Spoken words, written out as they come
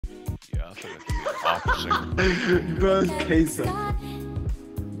Yeah, I think I can be an opera singer. Bro, Queso.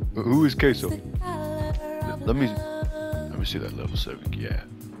 Who is Queso? Let me see that level 7. Yeah.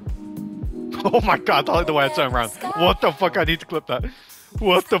 Oh my god, I like the way I turn around. What the fuck? I need to clip that.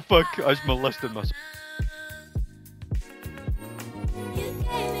 What the fuck? I just molested myself.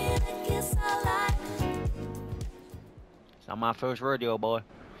 It's not my first rodeo, boy.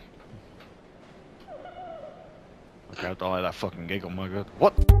 Okay, I don't like that fucking giggle, my god.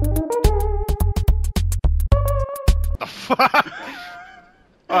 What? The fuck?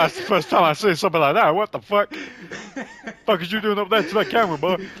 Oh, that's the first time I see something like that. What the fuck? Fuck is you doing up there to that camera,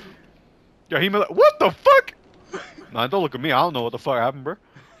 boy? Yo, he like, what the fuck? Nah, don't look at me. I don't know what the fuck happened, bro.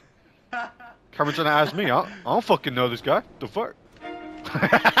 Cameron's gonna ask me. I don't fucking know this guy. The fuck?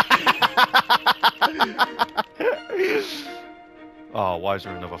 Oh, why is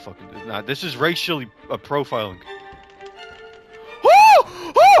there another fucking... Nah, this is racially profiling.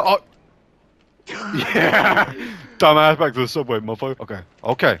 Oh! Yeah! Dumbass, back to the subway, motherfucker. Okay,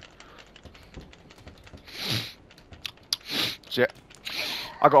 okay. Shit.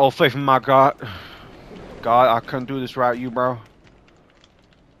 I got all faith in my God. God, I couldn't do this without you, bro.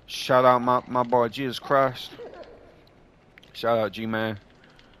 Shout out my boy Jesus Christ. Shout out G-Man.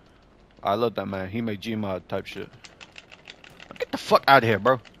 I love that man. He made Gmod type shit. Get the fuck out of here,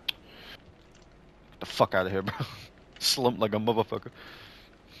 bro. Get the fuck out of here, bro. Slumped like a motherfucker.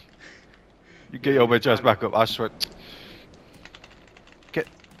 You get your bitch ass back up, I swear. Get.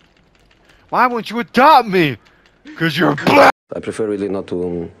 Why won't you adopt me? Cause you're black. I prefer really not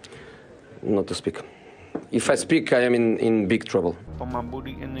to speak. If I speak, I am in big trouble. Put my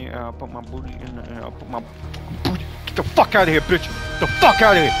booty in the air. Put my booty in the air. Put my booty. Get the fuck out of here, bitch. The fuck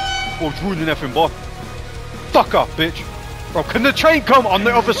out of here. Oh, it's ruining everything, boy. Fuck off, bitch. Bro, can the train come on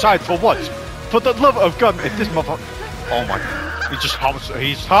the other side for what? For the love of God, if this motherfucker. Oh my. He just hops.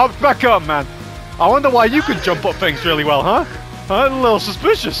 He's hopped back up, man. I wonder why you can jump up things really well, huh? Huh? A little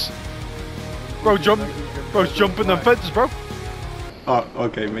suspicious. Bro's jumping them fences, bro. Oh,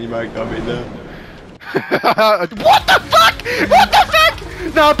 okay, men je maakt dat weer What the fuck? What the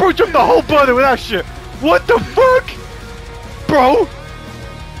fuck? Nah, bro jumped the whole building with that shit. What the fuck? Bro?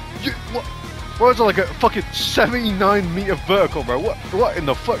 What is it, like a fucking 79-meter vertical, bro? What in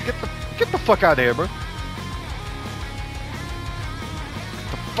the fuck? Get the fuck out of here, bro.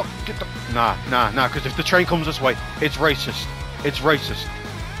 Nah, because if the train comes this way, it's racist. It's racist.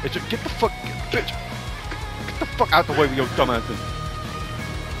 Get the fuck, bitch. Get the fuck out the way with your dumb ass.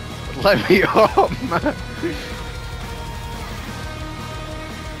 Let me up, man.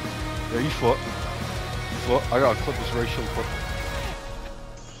 Yeah, you foot. I gotta clip this racial foot.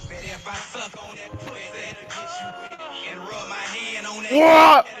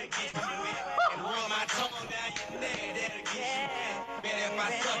 What?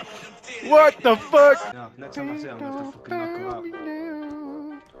 What the fuck? Ja, next time I see him, I'm gonna fucking knock him out.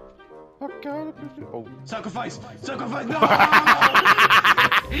 Oh. Sacrifice! Sacrifice! No!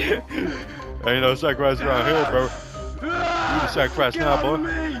 Ain't no sacrifice around here, bro. You the sacrifice now, boy.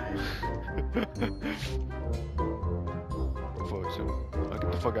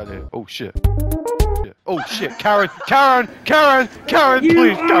 Get the fuck out of here. Oh shit. Oh shit, Karen, please, Karen,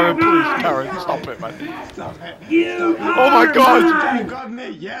 stop it, man. Stop it. Oh my god! You got me,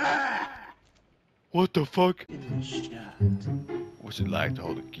 yeah! What the fuck? What's it like to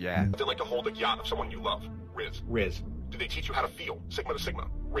hold a yacht? What's it like to hold a yacht of someone you love? Riz. Riz. Do they teach you how to feel? Sigma to Sigma.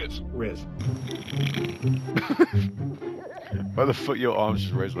 Riz. Riz. Why the fuck your arms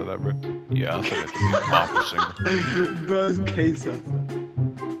just raised like that, bro? Yeah, I think I can be an opera singer. Bro, Queso.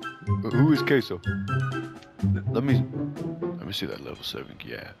 Who is Queso? Let me see that level 7.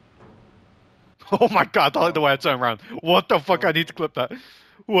 Yeah. Oh my god, I like the way I turn around. What the fuck? I need to clip that.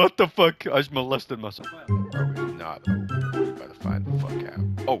 What the fuck? I just molested myself. Bro, not. Bro, better find the fuck out.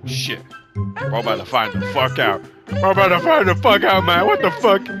 Oh shit. Bro, better find the fuck out. Bro, better find the fuck out, man. What the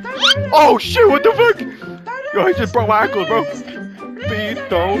fuck? Oh shit, what the fuck? Yo, he just broke my ankles, bro. Please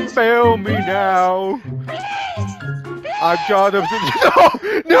don't fail me now. I gotta.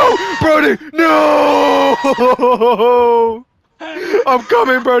 No, Brody, no! I'm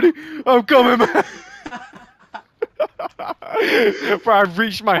coming, Brody. I'm coming, man. Bro, I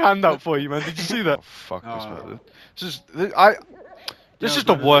reached my hand out for you, man. Did you see that? Oh, fuck this, man. This is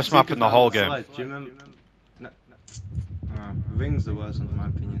the worst map in the whole game. Do you remember? No. Ring's the worst, in my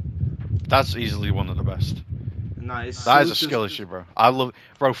opinion. That's easily one of the best. Nah, it's that so is a skill issue, bro. I love,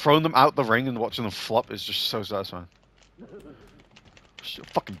 bro. Throwing them out the ring and watching them flop is just so satisfying.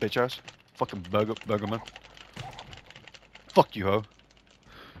 Fucking bitch ass. Fucking burger man. Fuck you, ho.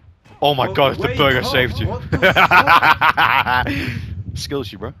 Oh my god, if the burger saved you.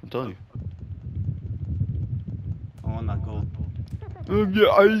 Skills you, bro. I'm telling you. I want that gold. Yeah,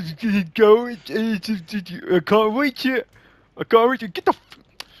 I was gonna go. I can't reach it. I can't reach it. Get the.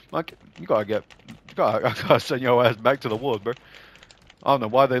 Like, you gotta get. I gotta send your ass back to the ward, bro. I don't know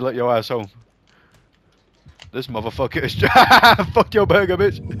why they let your ass home. This motherfucker is. Fuck your burger,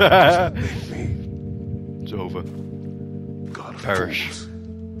 bitch. It's over. Perish.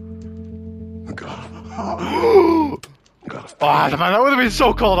 Oh, man, that would have been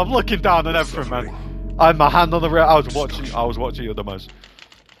so cold. I'm looking down and everything, man. I had my hand on the rail. I was watching your demise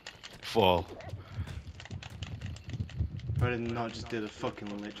fall. Why did not just do the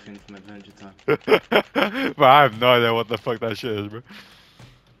fucking lich thing from Adventure Time? But I have no idea what the fuck that shit is, bro.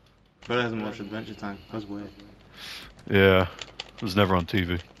 But I hasn't watched Adventure Time. That's weird. Yeah, it was never on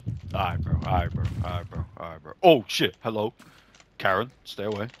TV. Alright, bro. Alright, bro. Alright, bro. Alright, bro. Oh shit! Hello, Karen. Stay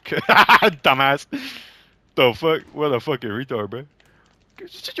away. Dumbass. The fuck? What a fucking retard, bro.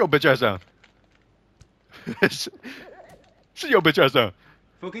 Sit your bitch ass down. Sit your bitch ass down.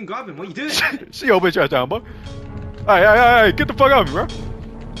 Fucking grab him, what you doing? Sit your bitch ass down, boy. Hey, get the fuck out of me, bro.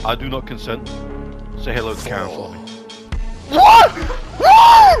 I do not consent. Say hello to Karen for me. What?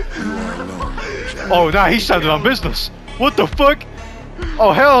 Oh, nah, he's standing on business. What the fuck?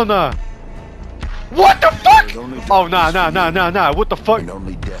 Oh, hell nah. What the fuck? Oh, nah. What the fuck?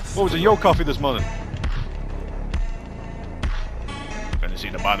 What was in your coffee this morning? Gonna see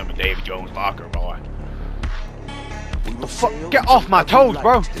the bottom of Davy Jones' locker, boy. The fuck? Get off my toes,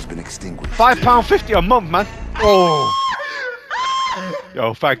 bro. £5.50 a month, man. Oh.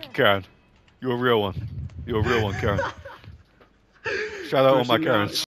 Yo, thank you, Karen. You're a real one. You're a real one, Karen. Shout out all my Karens.